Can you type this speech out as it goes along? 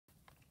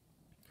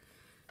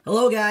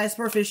Hello guys,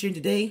 Perfect here.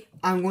 Today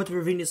I'm going to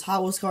review this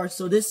Hot Wheels car.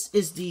 So this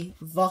is the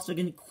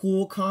Volkswagen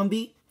Kool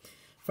Kombi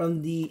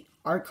from the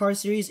Art Car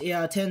series, 8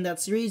 out of 10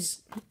 that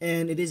series,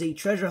 and it is a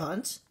treasure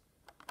hunt.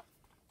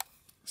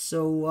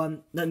 So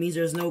that means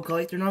there's no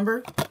collector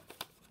number,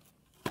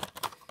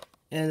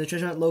 and the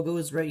treasure hunt logo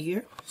is right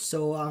here.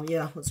 So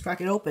yeah, let's crack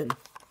it open.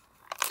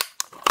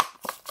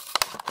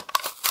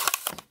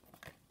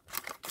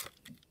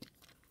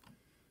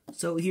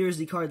 So here's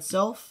the car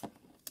itself,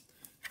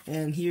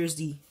 and here's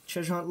the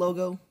treasure hunt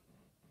logo.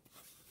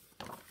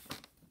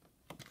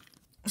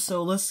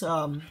 So let's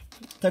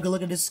take a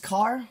look at this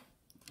car.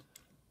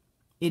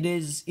 It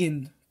is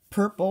in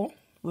purple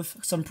with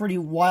some pretty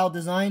wild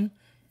design.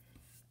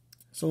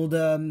 So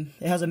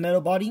it has a metal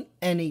body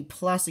and a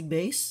plastic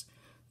base.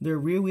 The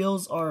rear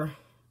wheels are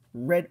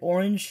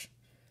red-orange.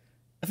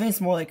 I think it's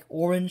more like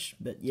orange,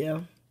 but yeah.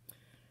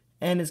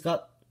 And it's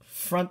got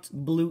front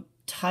blue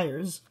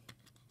tires.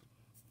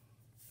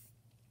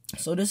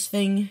 So this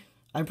thing,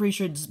 I'm pretty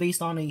sure it's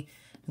based on a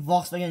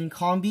Volkswagen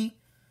Kombi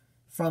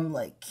from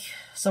like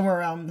somewhere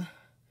around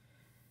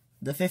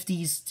the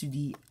 50s to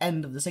the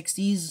end of the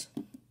 60s.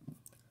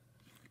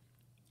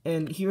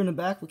 And here in the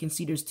back we can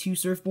see there's two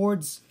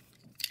surfboards,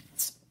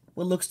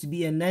 what looks to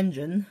be an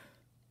engine,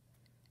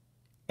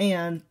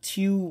 and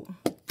two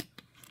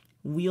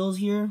wheels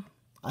here.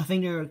 I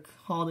think they're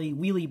called a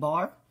wheelie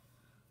bar.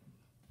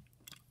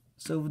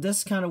 So with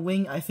this kind of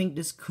wing, I think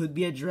this could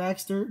be a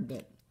dragster,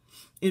 but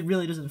it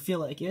really doesn't feel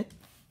like it.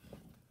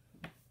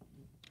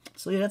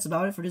 So yeah, that's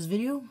about it for this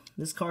video.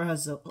 This car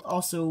has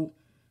also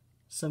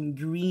some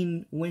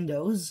green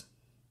windows.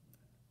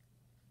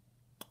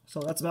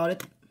 So that's about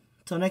it.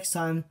 Till next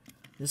time,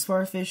 this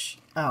Farfish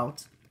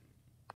out.